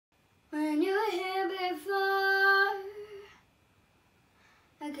here before.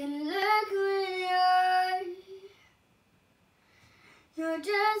 I can look in your eyes. You're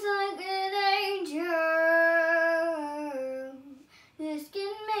just like an angel. Your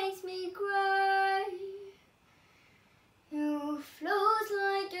skin makes me cry. You float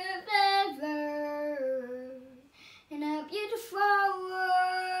like a feather in a beautiful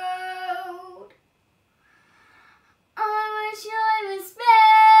world. I wish I was special.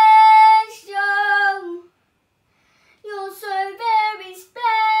 You're so very special.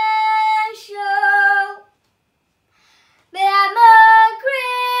 But I'm a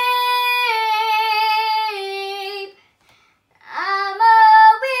creep. I'm a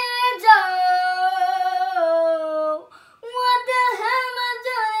weirdo. What the hell am I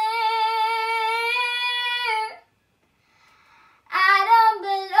doing here? I don't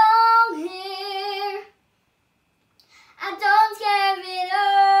belong here. I don't care if it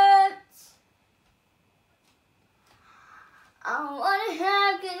hurts. I wanna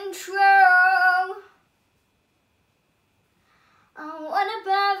have control. I want a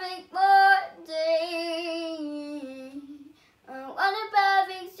perfect body. I want a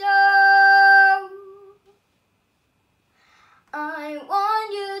perfect soul. I want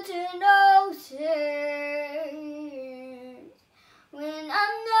you to notice when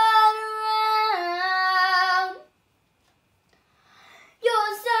I'm not around.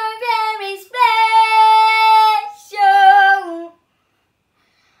 You're so very special.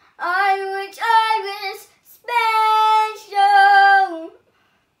 I wish I was special,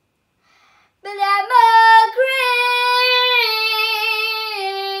 but I'm a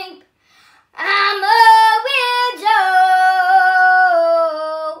creep. I'm a weirdo.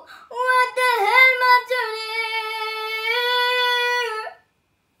 What the hell am I doing here?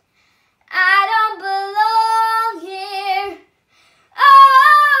 I don't belong here.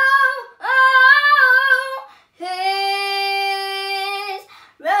 He's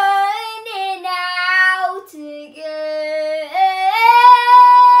running out again.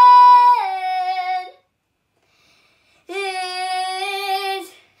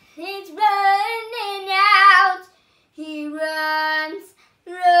 He's running out. He runs,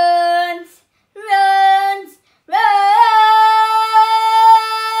 runs, runs, runs.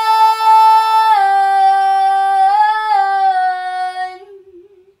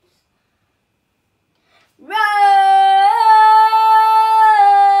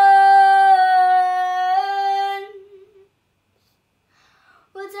 Run!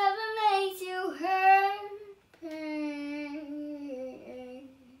 Whatever makes you happy,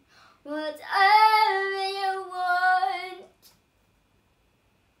 whatever you want.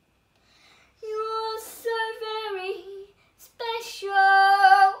 You're so very special.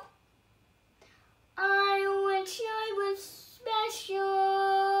 I wish I was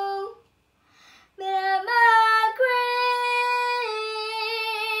special, but I'm a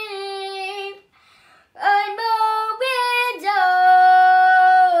creep. I'm a weirdo.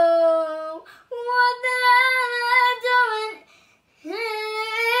 What the hell am I doing here?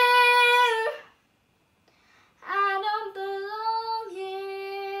 I don't belong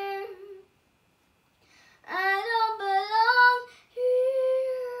here. I don't belong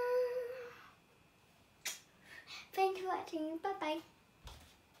here. Thanks for watching. Bye.